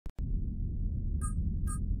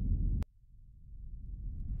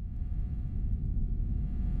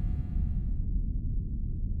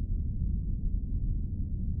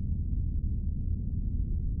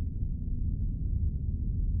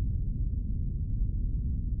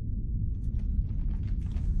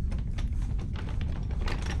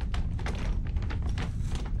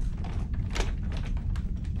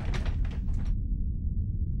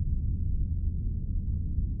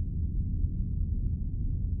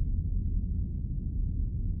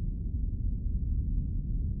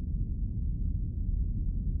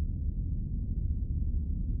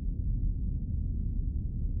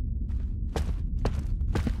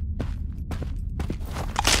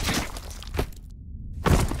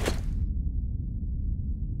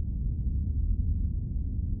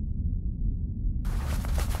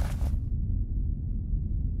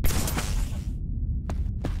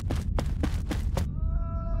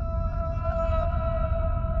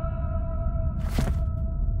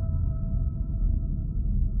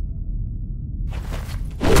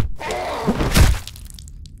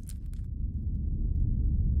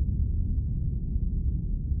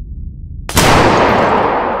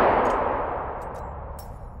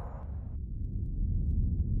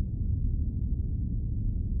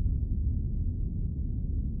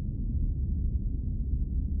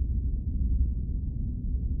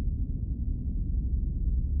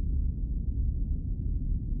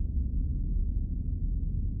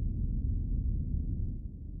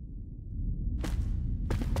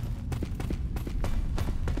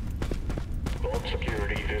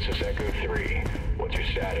is Echo 3. What's your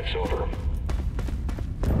status? Over.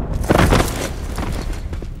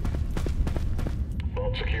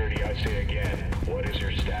 Vault security, I say again. What is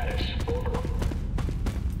your status? Over.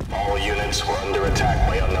 All units were under attack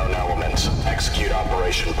by unknown elements. Execute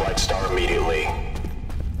Operation Bright Star immediately.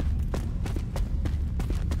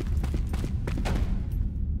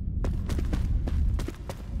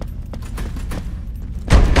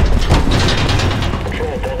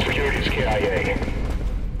 Control, vault security is KIA.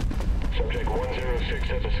 Subject 106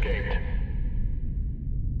 has escaped.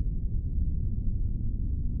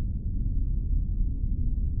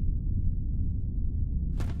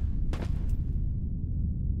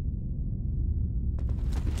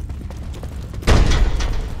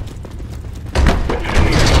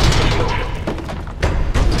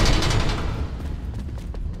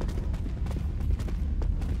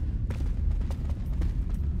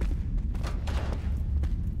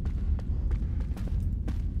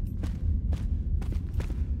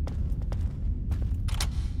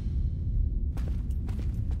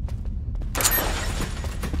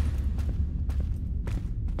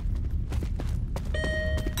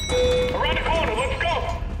 Around the corner, let's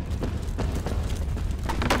go!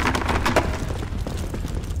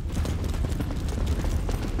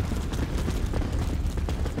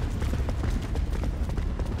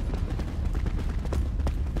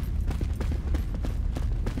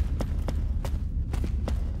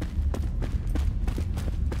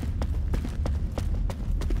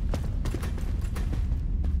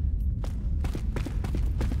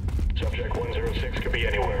 Subject 106 could be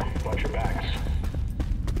anywhere. Watch your backs.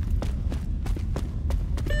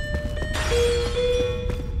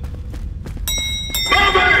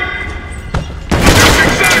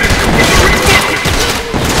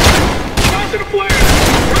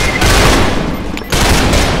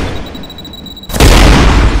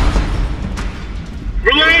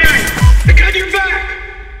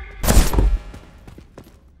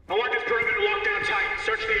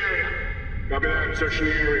 Copy that. Searching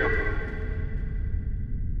the area.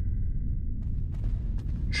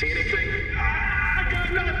 See anything? I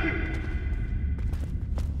got nothing!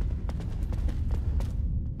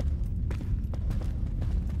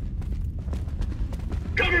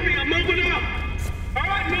 Cover me, I'm moving up!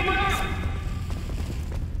 Alright, moving up!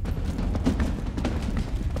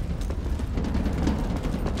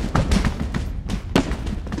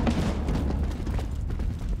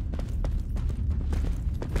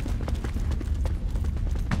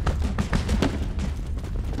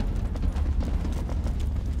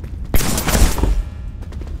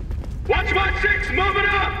 Watch my six, moving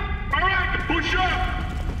up! Alright, push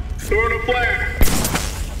up! Throwing a flare.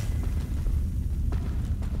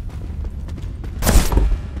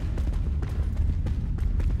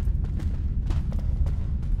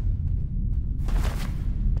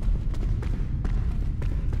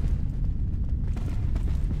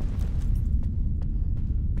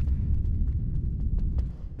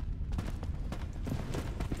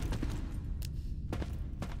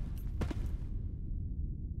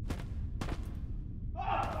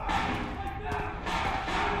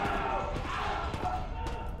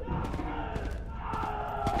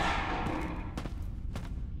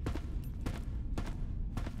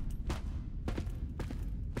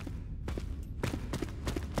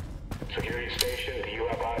 Security station, do you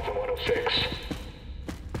have eyes on 106?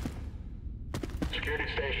 Security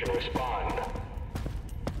station, respond.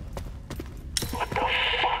 What the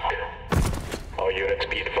fuck? All units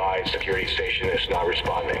be advised, security station is not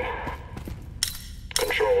responding.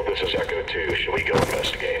 Control, this is Echo 2. Should we go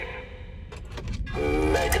investigate?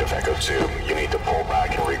 Negative, Echo 2. You need to pull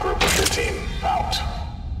back and regroup with your team. Out.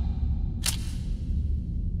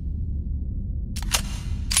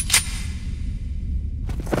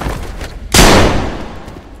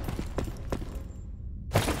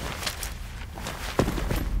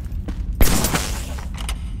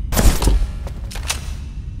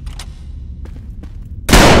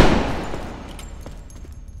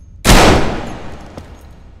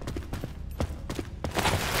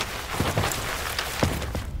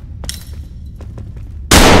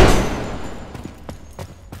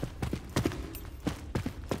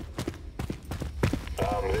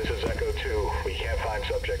 This is Echo 2. We can't find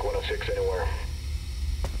subject 106 anywhere.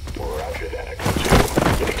 Roger that, Echo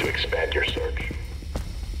 2. You need to expand your search.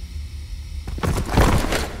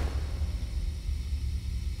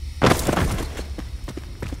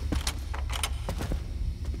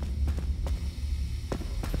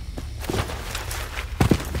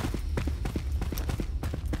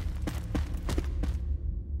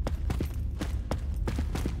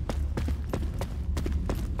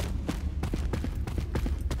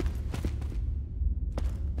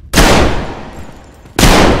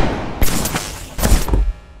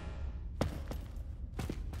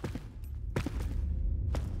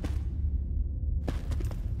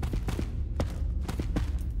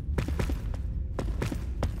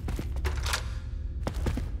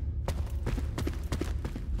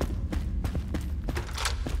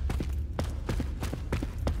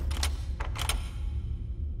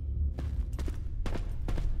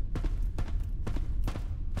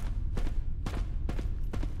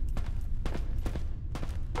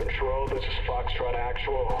 this is Foxtrot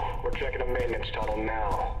Actual. We're checking a maintenance tunnel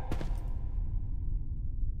now.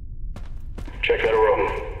 Check that room.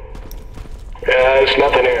 Yeah, there's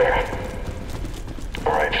nothing here.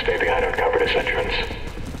 Alright, stay behind and cover this entrance.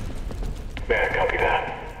 Yeah, copy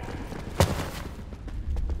that.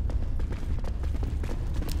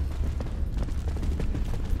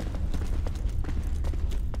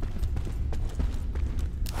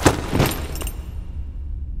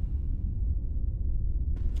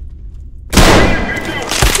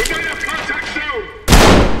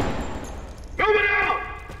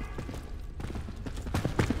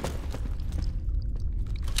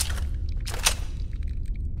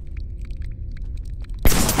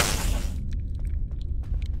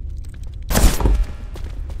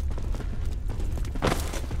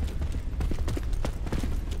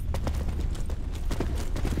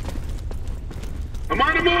 I'm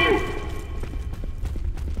on the move!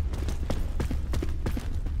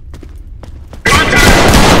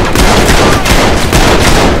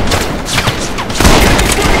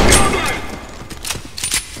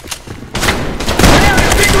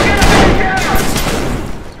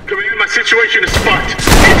 Command, my situation is fucked.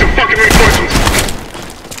 Need some fucking reinforcements.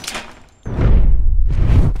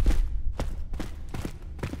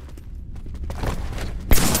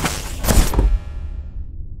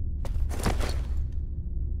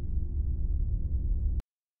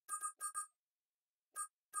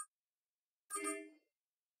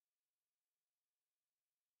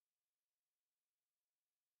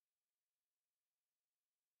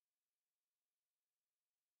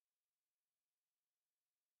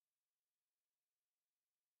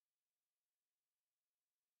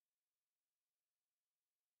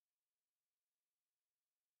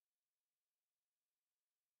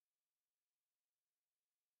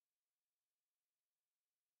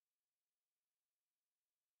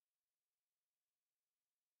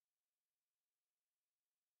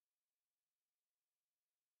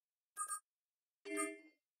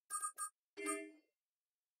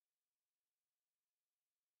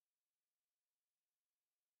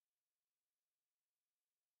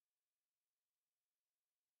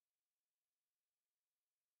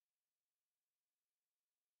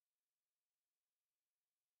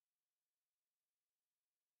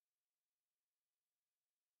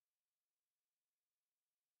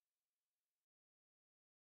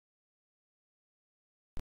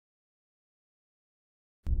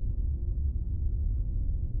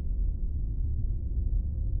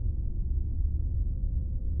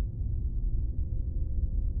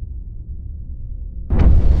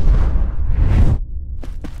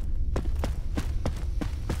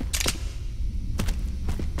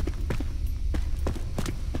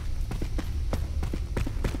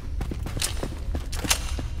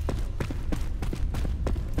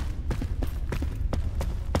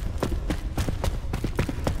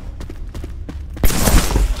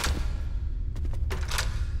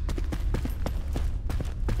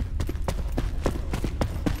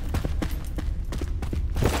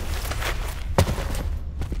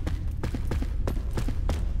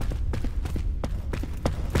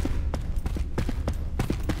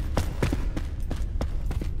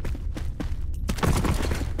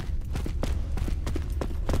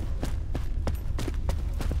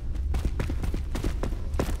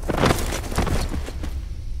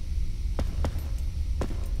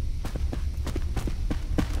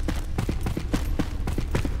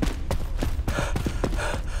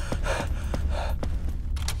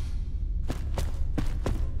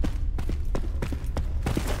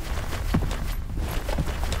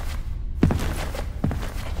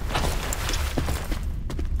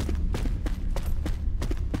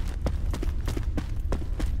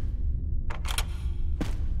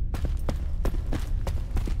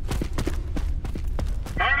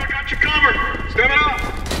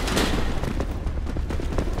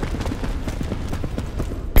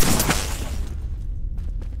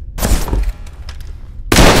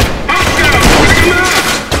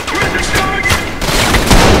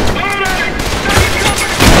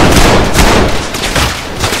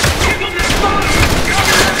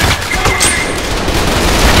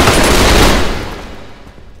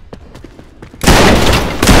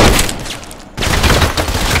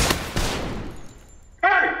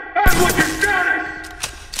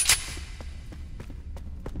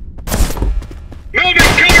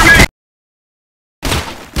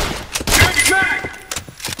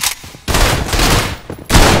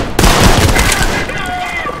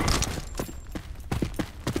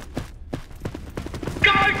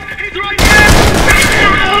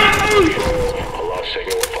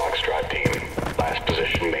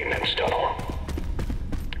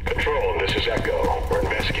 Control, this is Echo. We're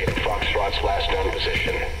investigating Fox squad's last known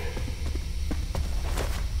position.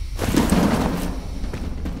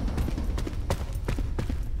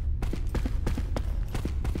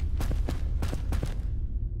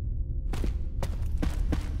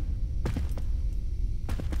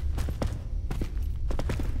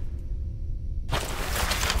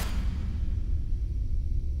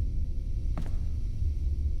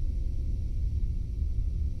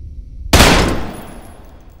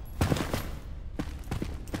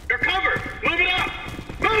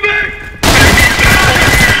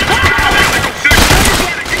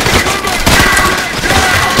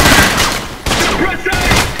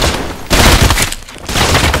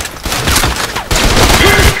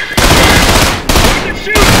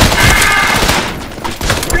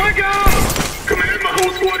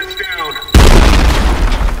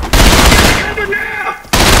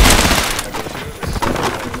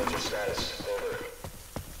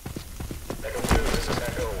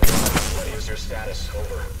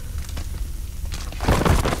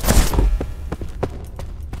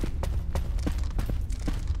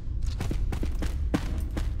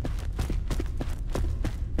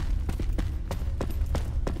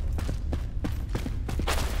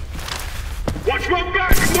 Watch my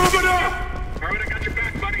back! Move it up! Alright, I got your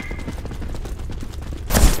back, buddy.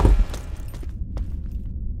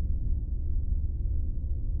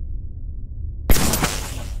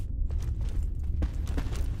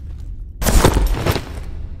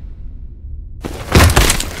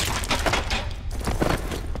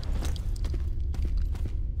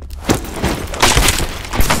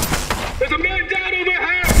 There's a man down over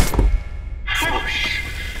here! Oh,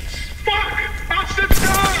 fuck! Outstep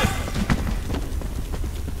down!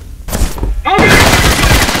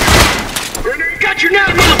 Got you now,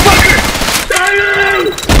 motherfucker!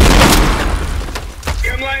 Hello!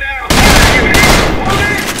 Come light out! Hold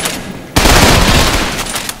it!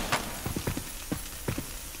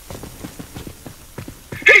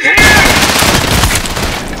 He's here!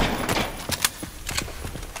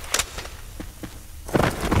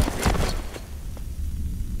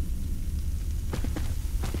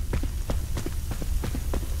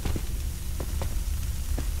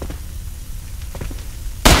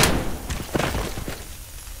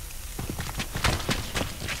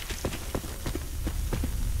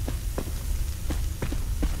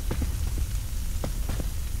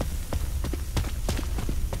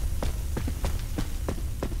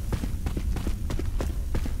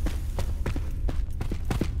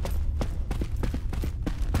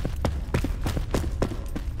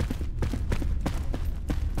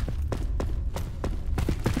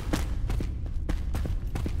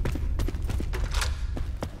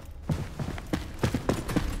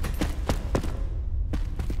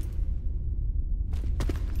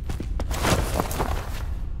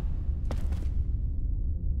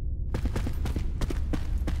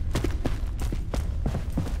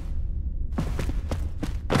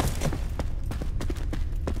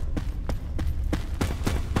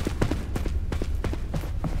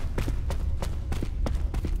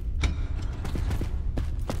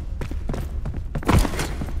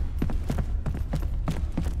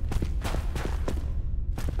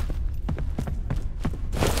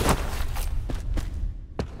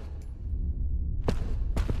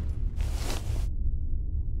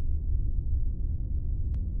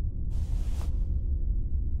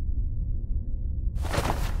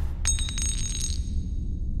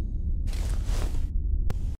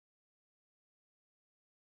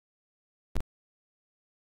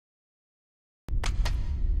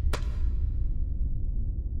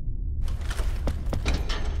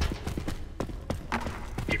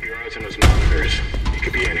 Keep your eyes on those monitors. He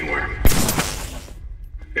could be anywhere.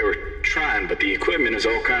 They were trying, but the equipment is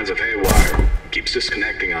all kinds of haywire. Keeps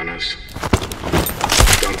disconnecting on us.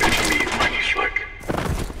 Don't pitch me, like you slick.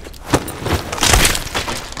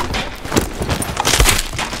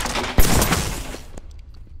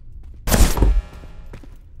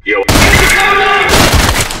 Yo.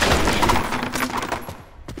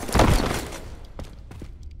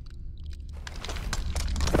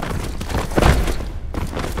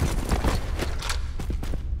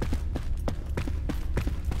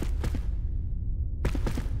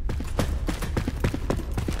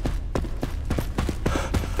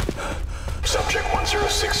 Subject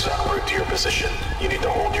 106 is en route to your position. You need to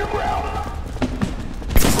hold your ground.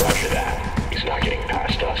 Roger that. He's not getting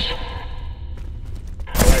past us.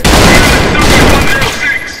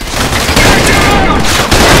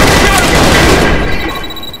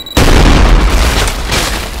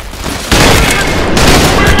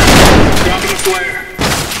 Dropping a flare.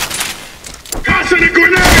 Tossing a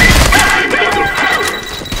grenade!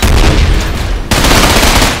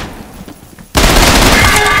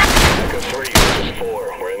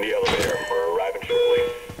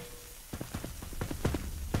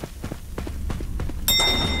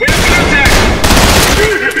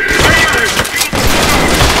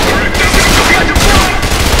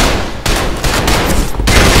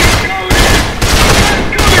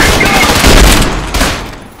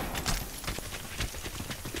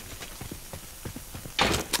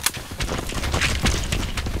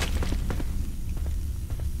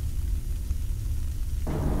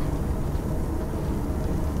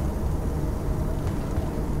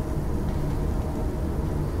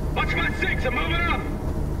 Alright, so move it up!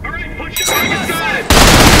 Alright, push it back inside!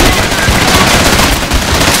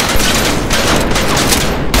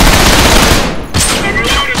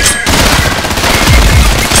 Overloaded there!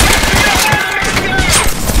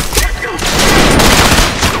 Let's go!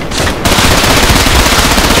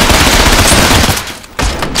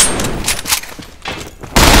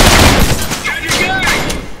 How'd you get?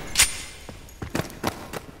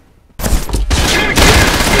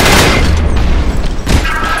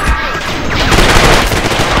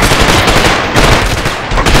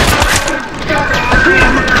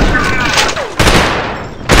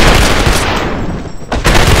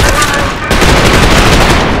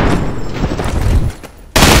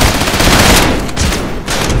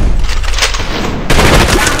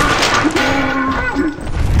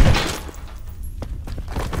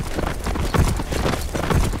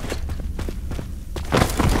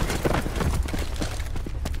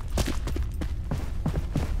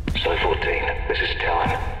 Site 14, this is Talon.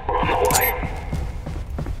 We're on the way.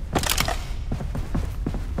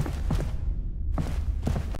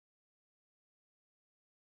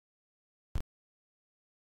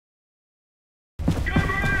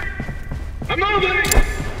 I'm moving!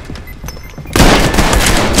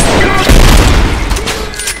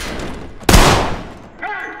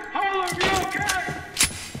 Hey, Harlem, you okay?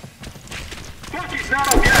 Fuck, he's not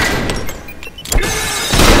okay!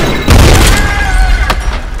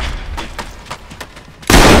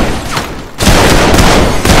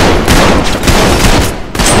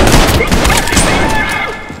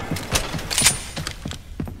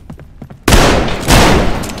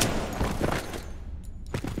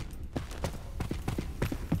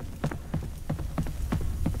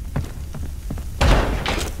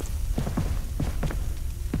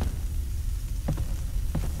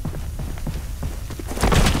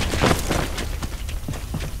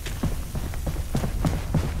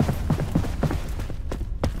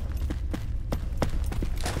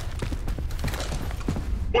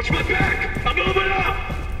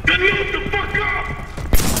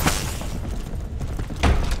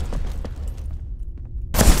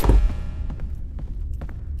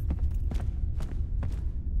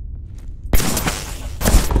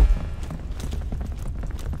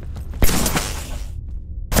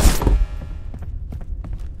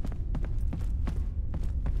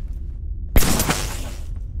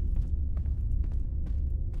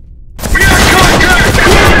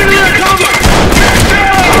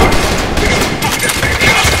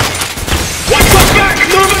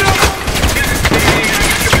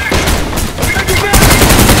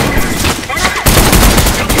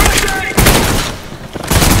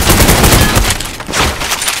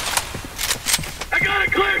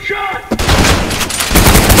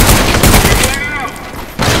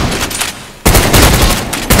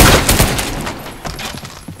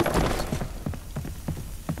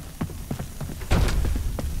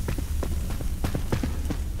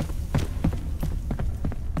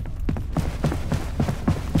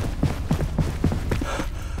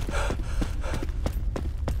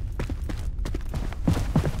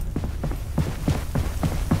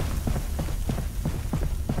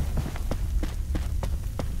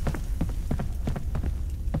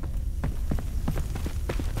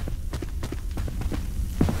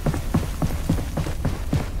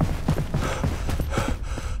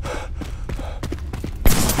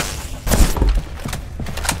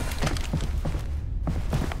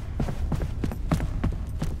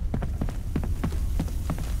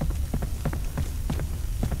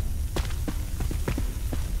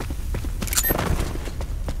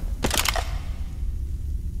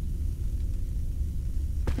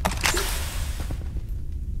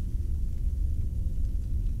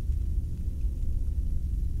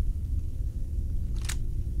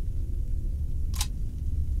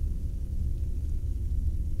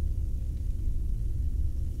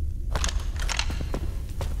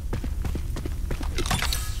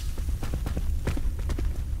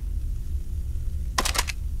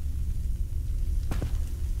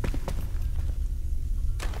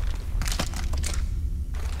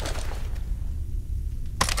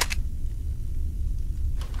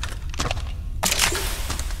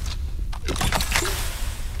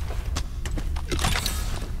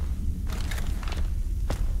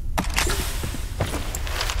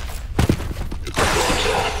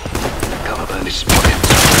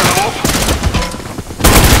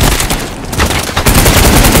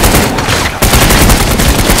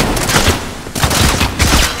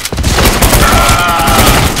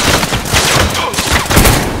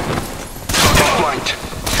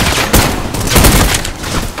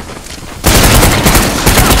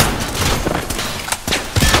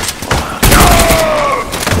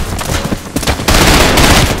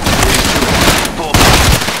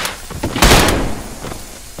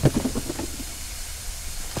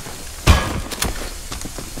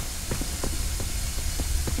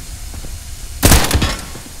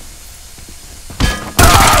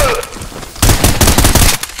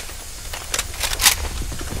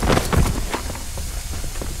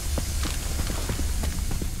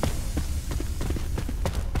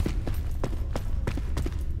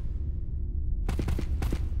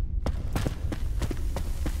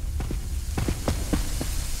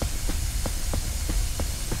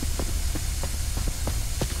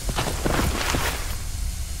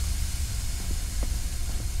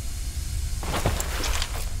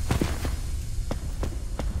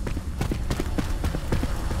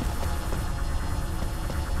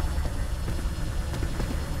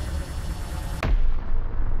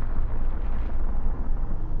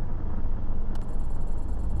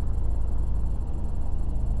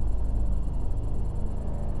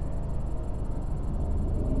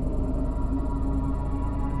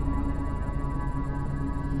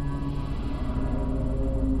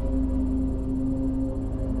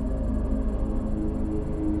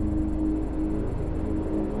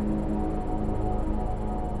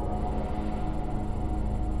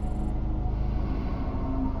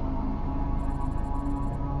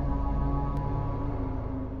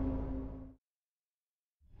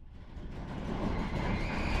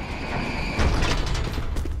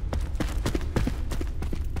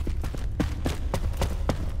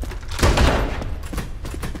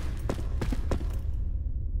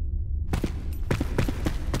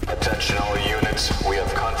 units. We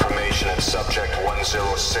have confirmation that Subject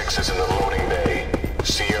 106 is in the loading bay.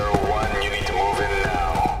 Sierra 1, you need to move in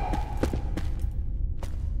now.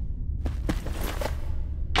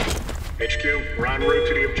 HQ, we're en route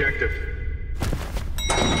to the objective.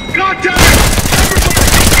 God damn it!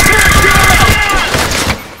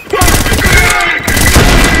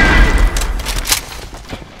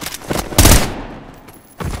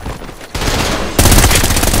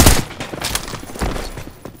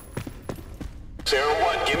 Sierra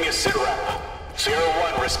 1, give me a sit rep. Sierra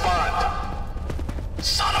 1, respond.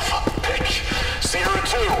 Son of a bitch. Sierra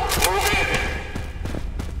 2, move in.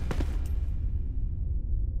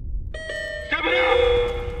 Step it up!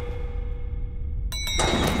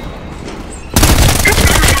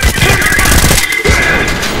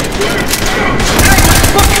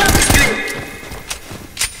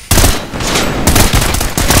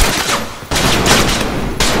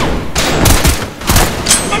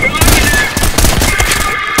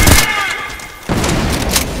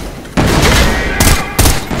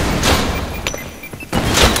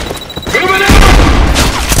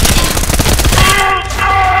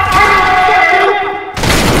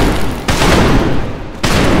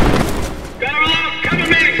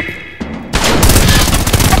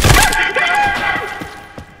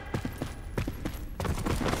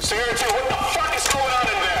 Sierra 2, what the fuck is going on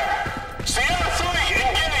in there? Sierra 3,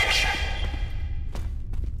 engage!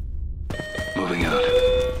 Moving out.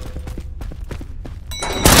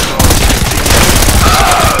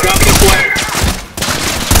 Drop the flare!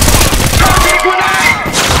 Drop the grenade!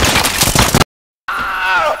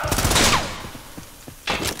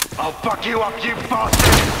 I'll fuck you up, you bastard!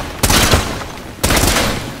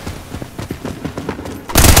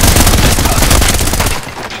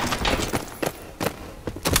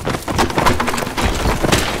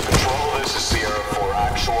 Control, this is Sierra 4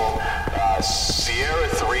 actual. Sierra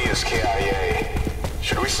 3 is KIA.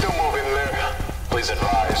 Should we still move in there? Please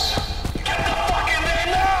advise. Get the fuck in there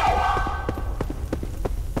now!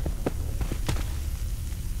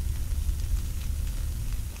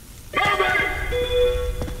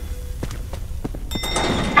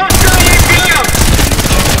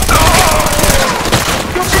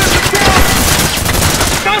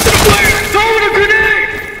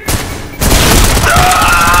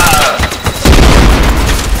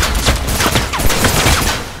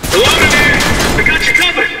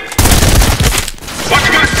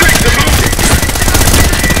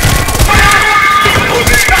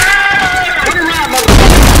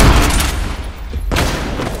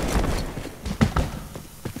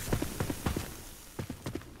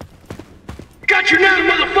 Got you now,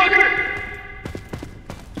 motherfucker!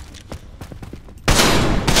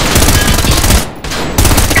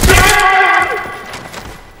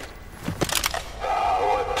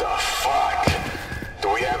 What the fuck? Do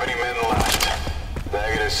we have any men left?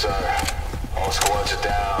 Negative, sir. All squads are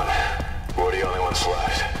down. We're the only ones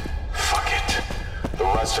left. Fuck it. The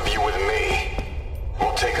rest of you with me.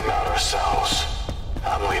 We'll take them out ourselves.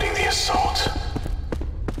 I'm leading the assault.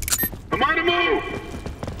 I'm on the move!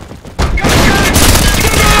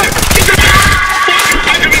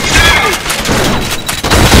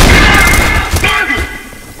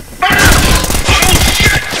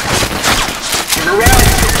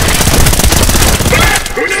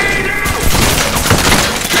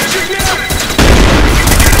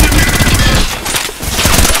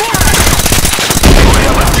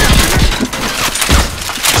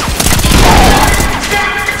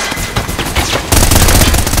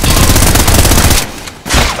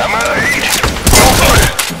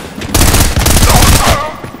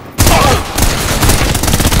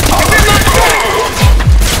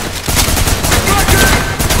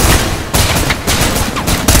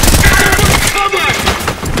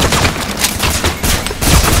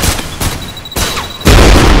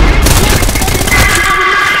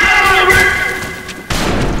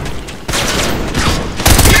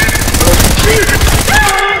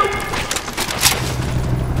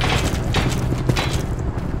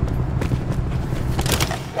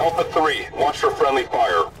 Alpha 3, watch for friendly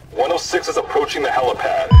fire. 106 is approaching the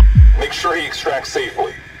helipad. Make sure he extracts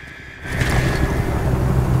safely.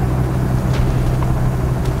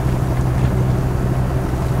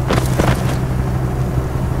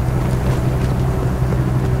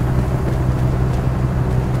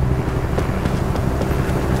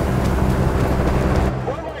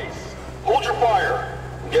 Hold your fire.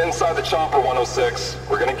 Get inside the chopper, 106.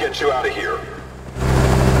 We're gonna get you out of here.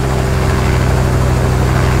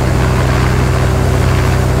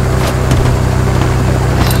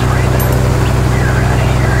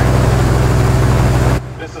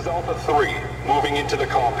 This is Alpha 3, moving into the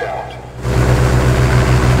compound.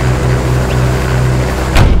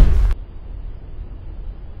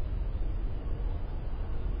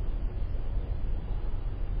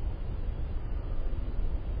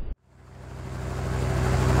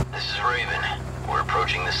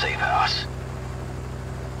 approaching the safe house.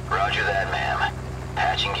 Roger that, ma'am.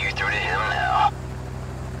 Patching you through to him now.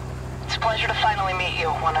 It's a pleasure to finally meet you,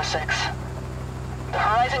 106. The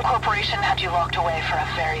Horizon Corporation had you locked away for a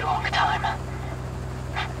very long time.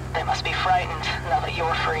 They must be frightened now that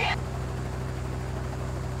you're free.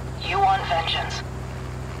 You want vengeance.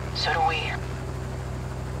 So do we.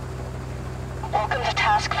 Welcome to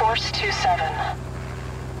Task Force 27.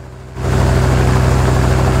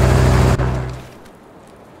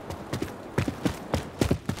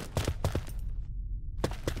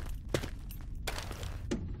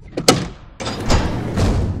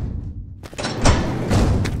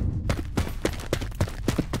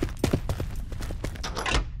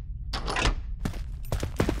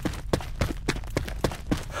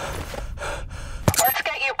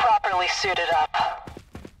 Suited up.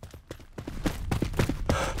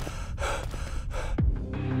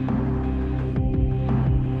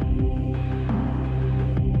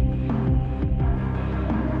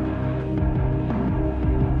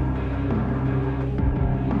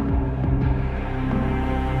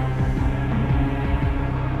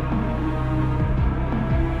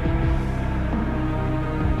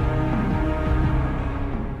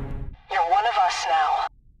 You're one of us now.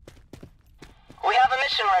 We have a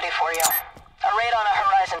mission ready for you. A raid on a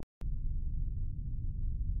Horizon.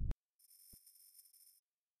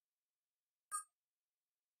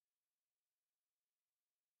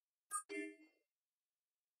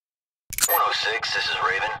 "106, this is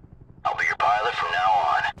Raven. I'll be your pilot from now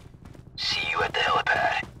on. See you at the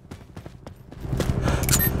helipad."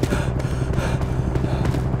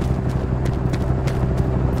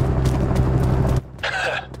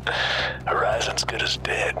 Horizon's good as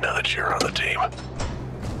dead now that you're on the team.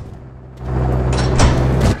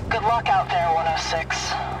 Good luck out there,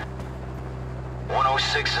 106.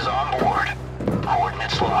 106 is on board.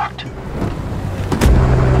 Coordinates locked.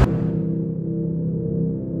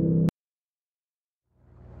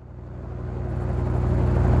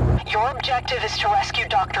 Your objective is to rescue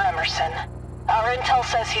Dr. Emerson. Our intel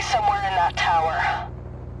says he's somewhere in that tower.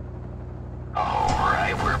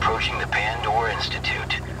 Alright, we're approaching the Pandora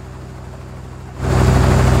Institute.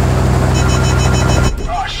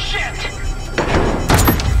 Oh, shit!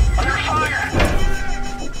 Under fire!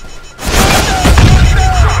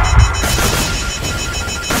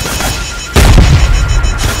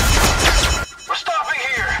 We're stopping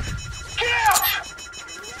here! Get out!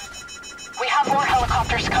 We have more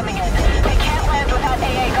helicopters coming in. They can't land without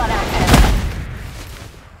AA gun active.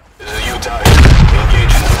 This is Utah.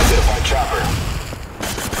 Engage an unidentified chopper.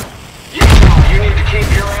 You need to keep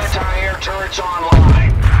your anti-air turrets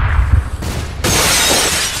online.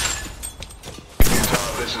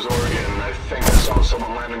 Utah, this is Oregon. I think I saw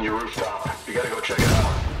someone land on your rooftop. You gotta go check it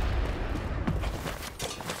out.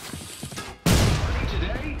 Learning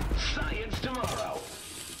today, science tomorrow.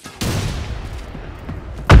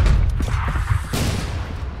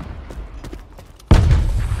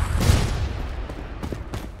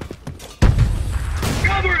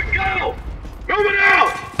 Cover it, go! Move it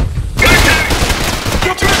out!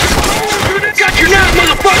 Got your now,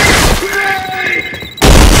 motherfucker! Hey!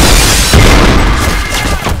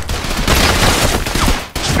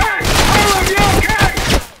 Hey! Hold on, you okay?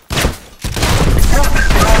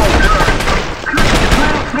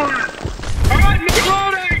 Alright,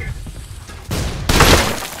 loading!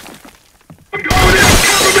 I'm going in!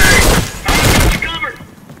 Cover me! I got you covered!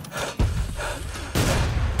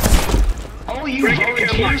 All you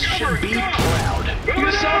volunteers should be proud.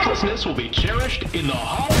 Your selflessness will be cherished in the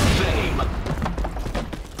Hall of Fame.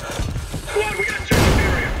 Squad, we got search this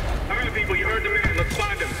area. Alright, people, you heard the man. Let's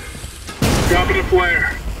find him. Dropping a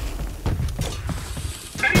flare.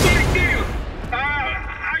 Anybody see him?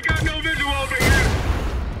 I got no visual over here.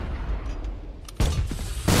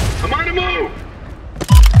 I'm on the move.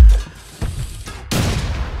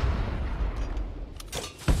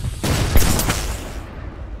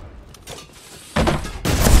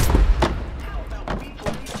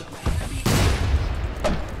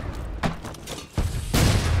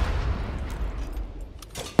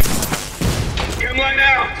 Come line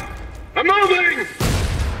out. I'm moving.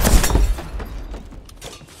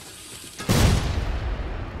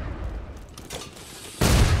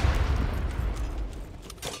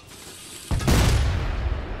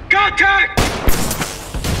 Contact!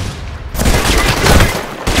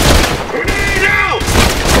 Grenade out!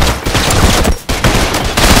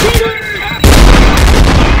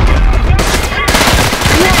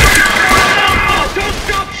 Don't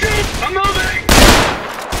stop shooting! I'm moving!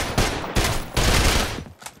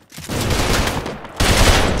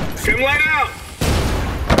 Come light out!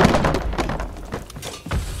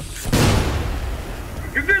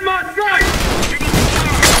 He's in my sight!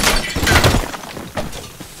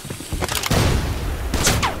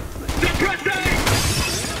 Suppressing!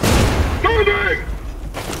 Moving!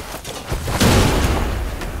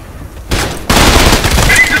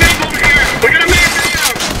 He's an over here! We got a man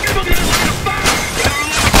down! Give him that line of fire!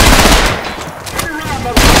 Turn around,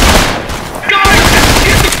 motherfucker! Guys!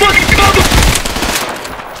 Get the fucking cover!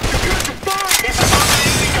 Suppress the fire! He's about to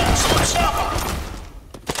use the gun, so let's stop him!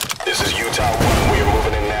 This is Utah 1. We are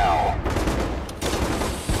moving in now.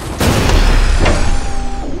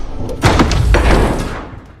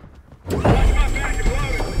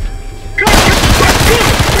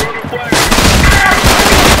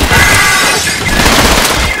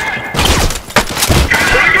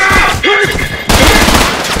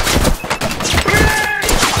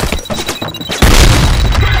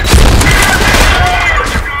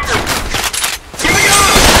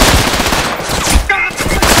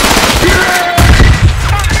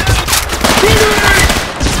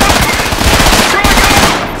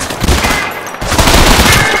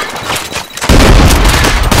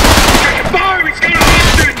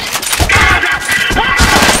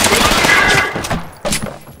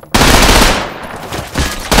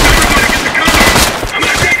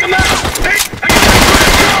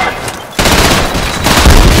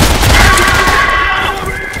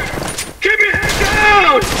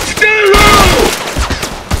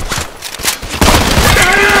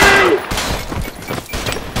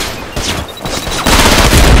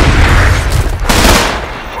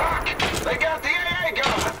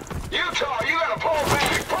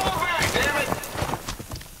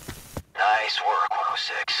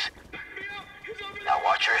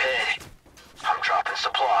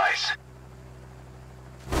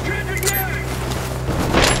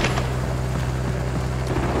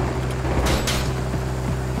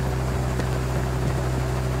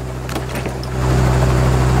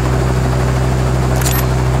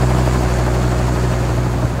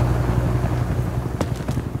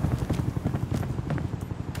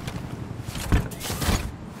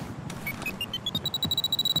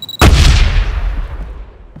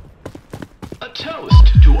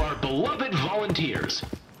 Beloved volunteers,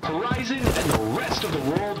 Horizon and the rest of the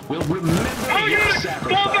world will remember your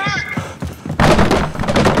sacrifice.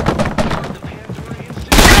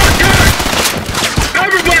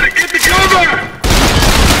 Everybody, get the cover!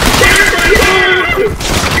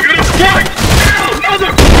 You're gonna fight! Now,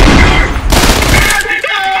 motherfucker!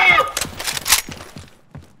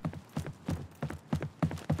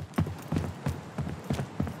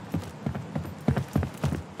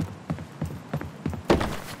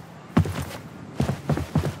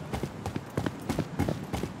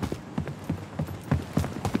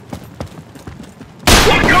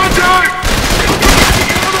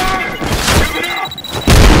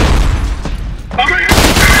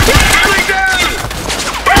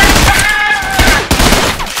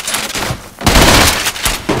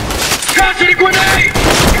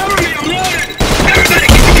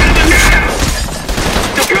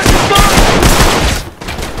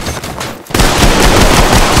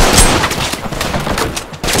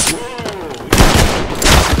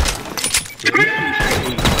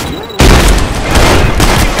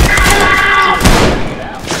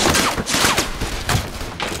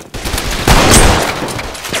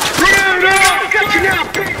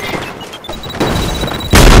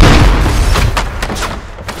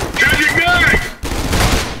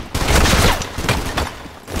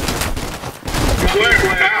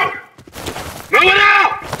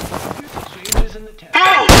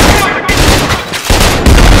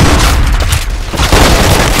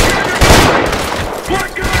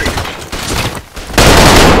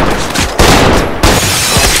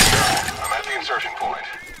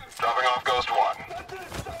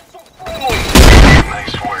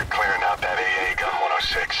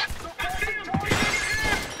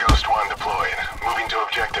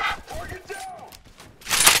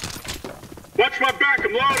 Watch my back,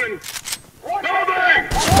 I'm loading! Loading!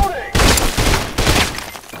 Loading!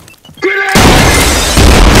 Grenade!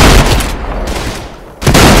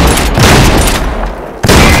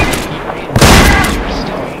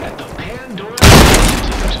 Stay at the Pandora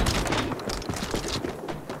Institute.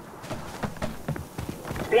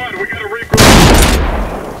 Squad, we gotta regroup!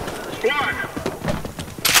 Squad!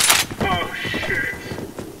 Oh, shit.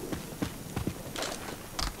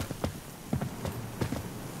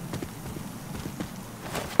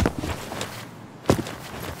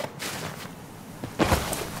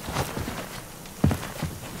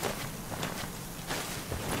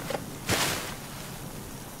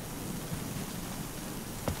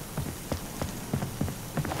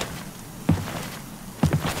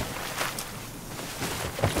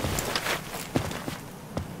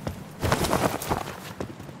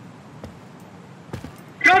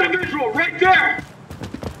 visual right there!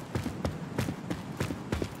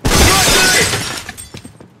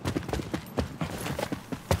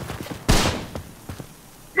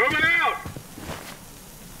 Moving out!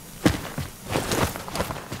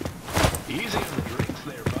 Easy on the drinks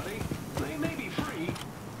there, buddy. They may be free.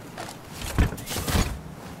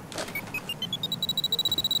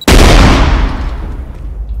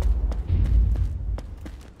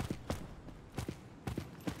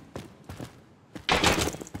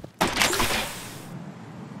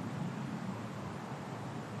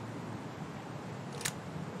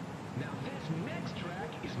 Now this next track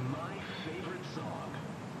is my favorite song.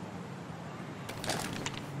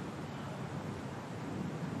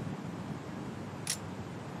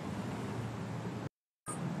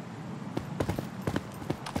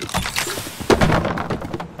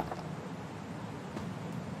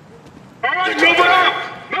 Alright, move it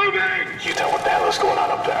up! Moving! You know what the hell is going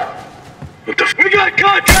on up there? What the We got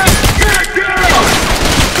contact! Get down!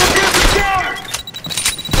 Go get the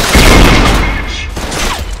door!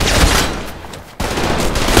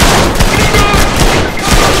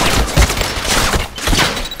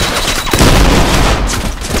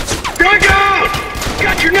 Drag out!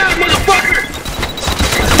 Got your nut, motherfucker!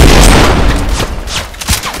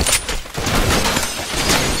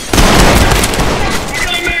 We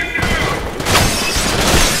got a man down!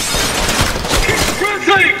 Keep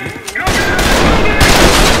pressing! Go down!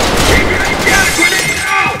 Keep your gas grenade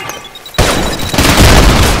out!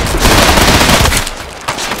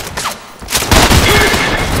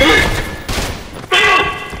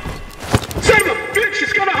 Son of a bitch,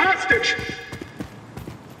 she's got a hostage!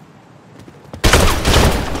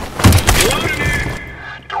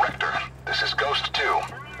 Director, this is Ghost 2.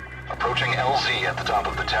 Approaching LZ at the top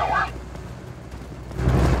of the tower.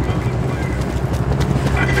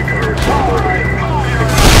 I think I heard somebody.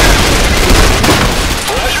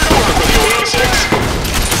 Pleasure to work with you, 106.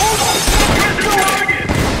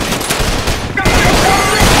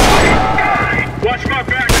 Watch my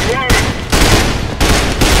back, slow.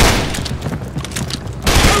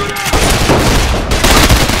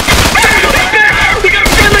 We got a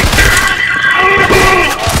friendly!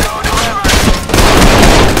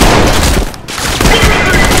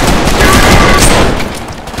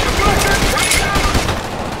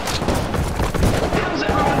 How's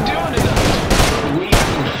everyone doing tonight? Are we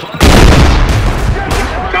having fun?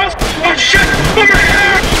 Oh shit! Over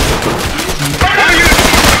here! Are you?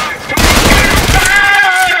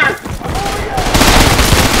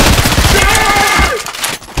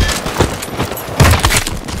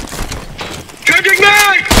 Changing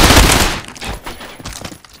mag!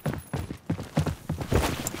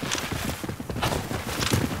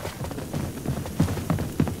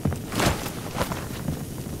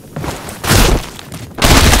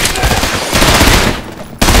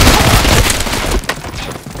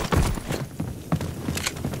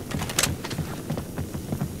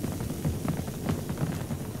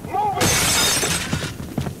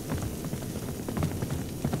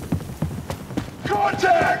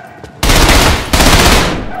 Contact!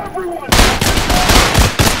 Everyone!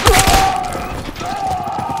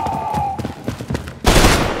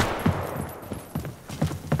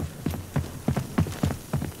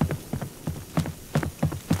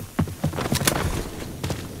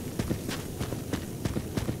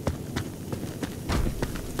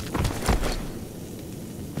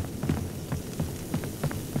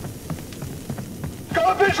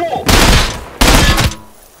 Got a visual!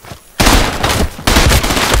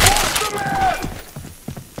 Watch the man!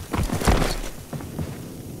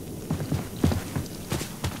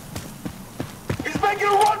 He's making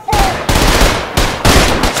a run for it!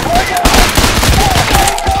 Bring it out!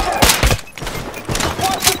 Cover!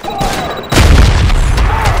 Watch the fire!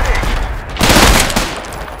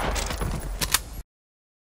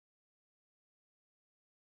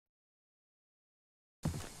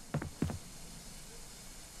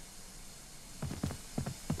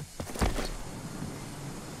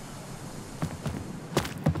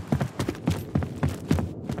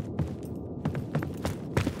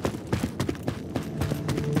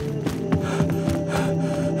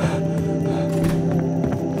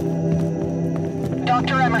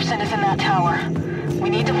 Dr. Emerson is in that tower. We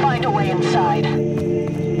need to find a way inside.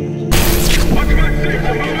 Watch my six!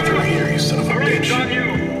 Not getting through here, you son of a Alright, bitch. it's on you!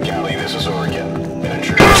 Callie, this is Oregon. An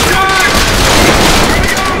intruder. Contact! Here we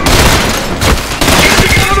go! Get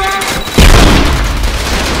together!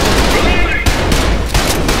 Reloading!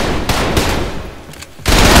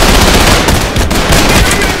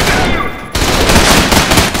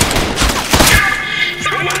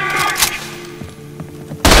 Come on!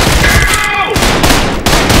 Ow!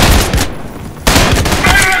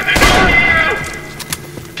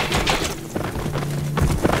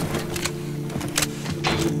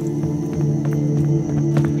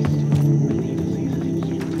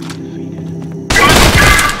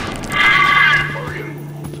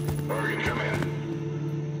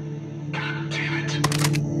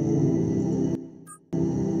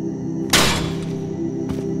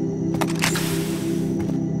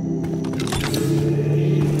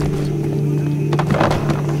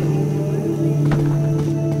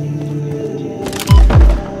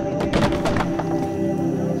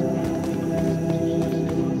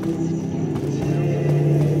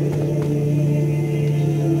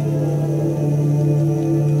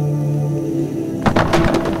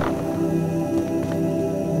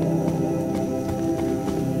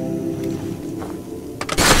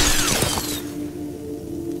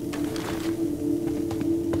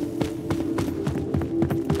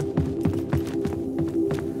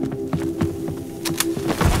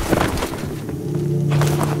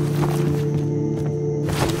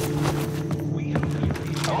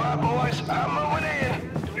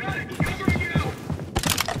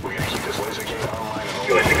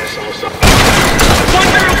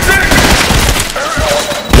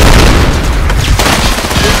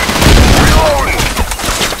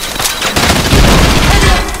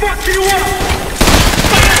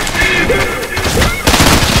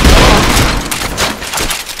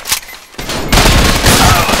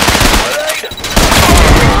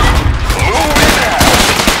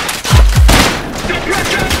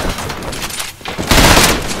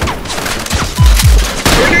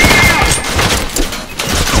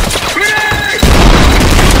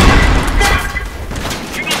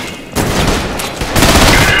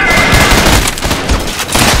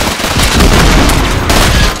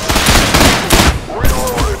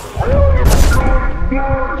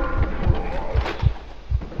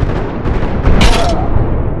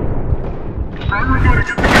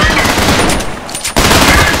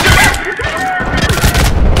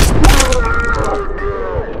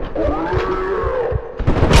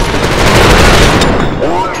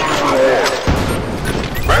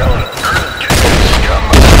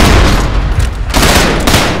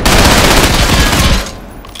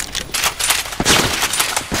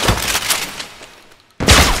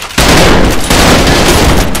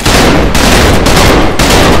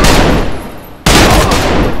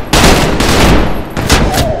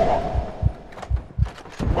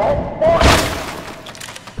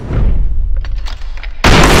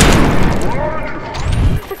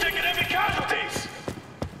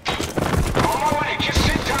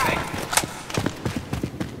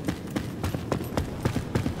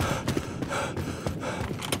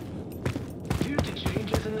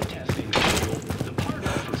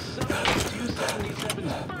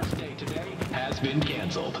 been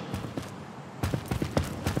canceled.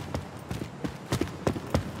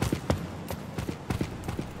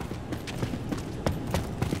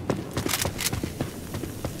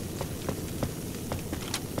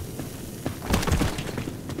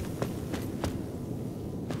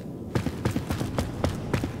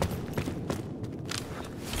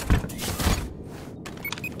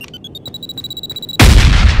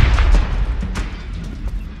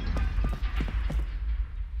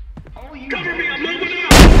 Cover me, I'm moving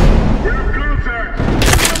up! We have contact!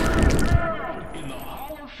 In the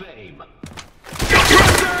Hall of Fame.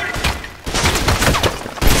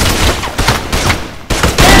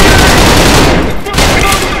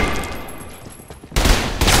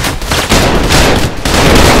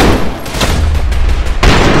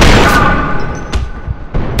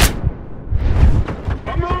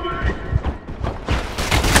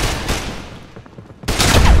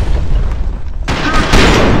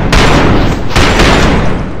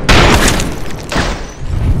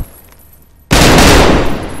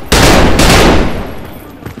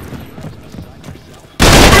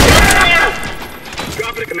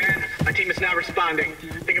 Drop it, command. My team is now responding.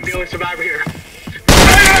 I think I'm the only survivor here.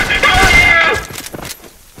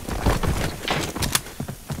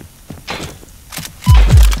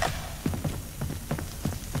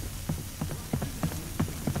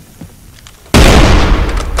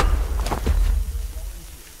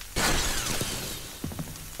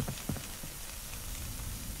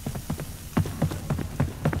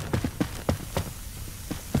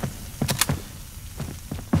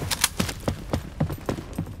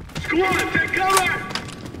 Squad, take cover!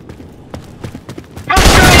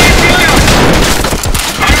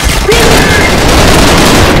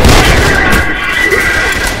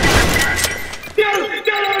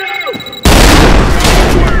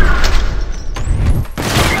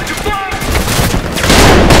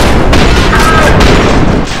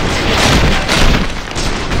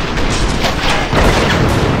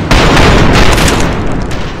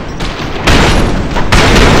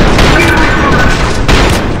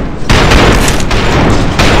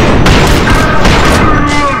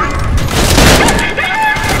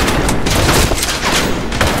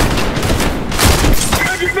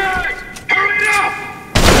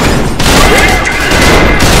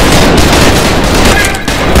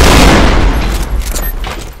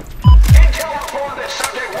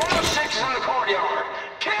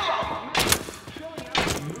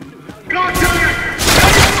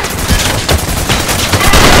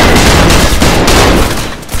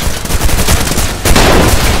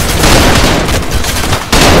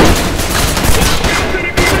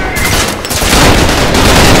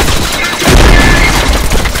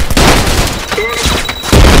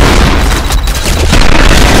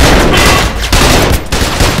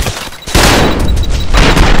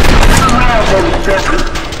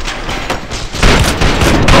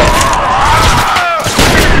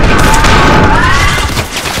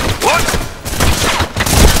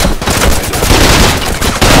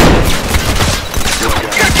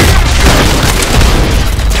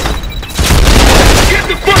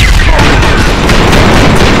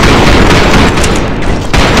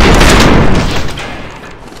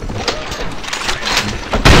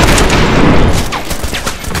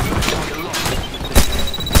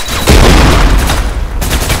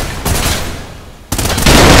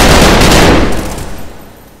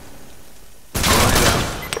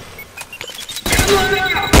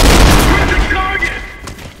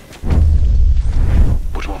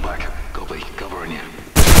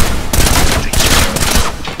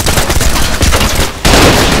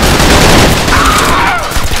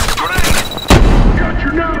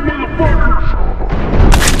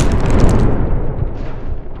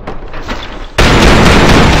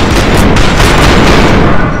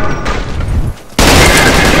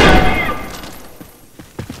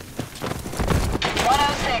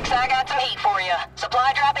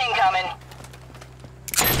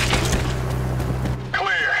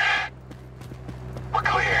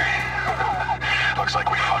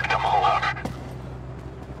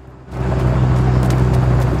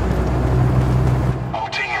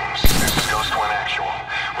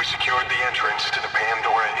 secured the entrance to the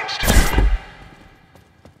Pandora Institute.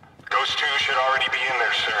 Ghost 2 should already be in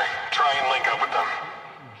there, sir. Try and link up with them.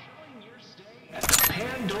 At the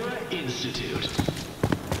Pandora Institute.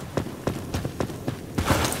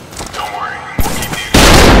 Don't worry, we'll keep the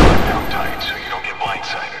exit down tight so you don't get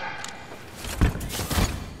blindsided.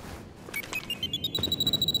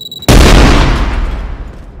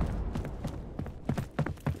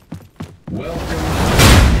 Welcome to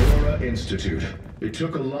the Pandora Institute. It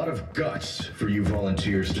took a lot of guts for you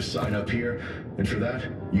volunteers to sign up here, and for that,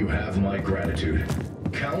 you have my gratitude.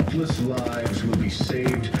 Countless lives will be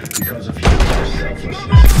saved because of your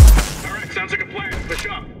selflessness. Alright, sounds like a plan. Push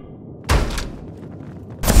up.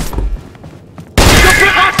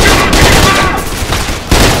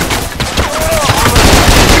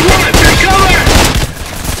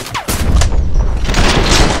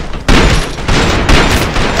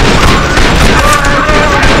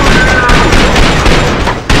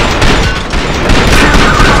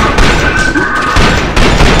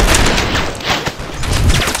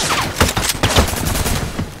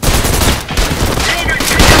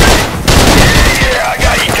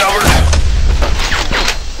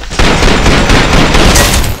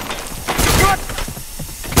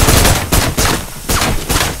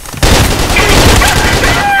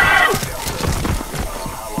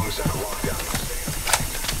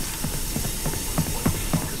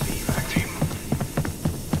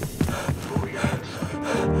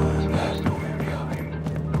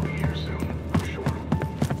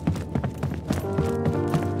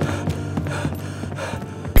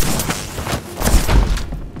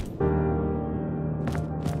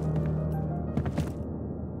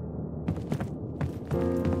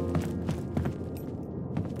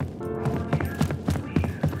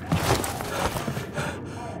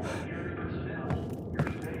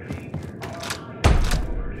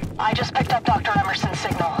 I just picked up Dr. Emerson's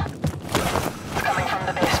signal. It's coming from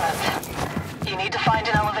the basement. You need to find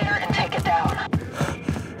an elevator and take it down.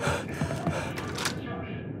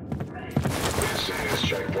 This is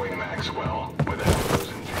Checkpoint Maxwell, with the hell those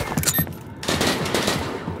engineers.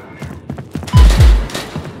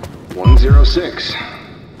 106.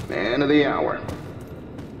 Man of the hour.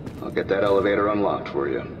 I'll get that elevator unlocked for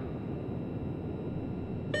you.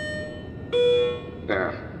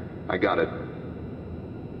 There. I got it.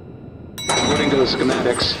 According to the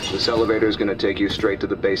schematics, this elevator is going to take you straight to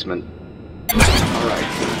the basement. All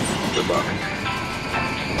right. Good luck.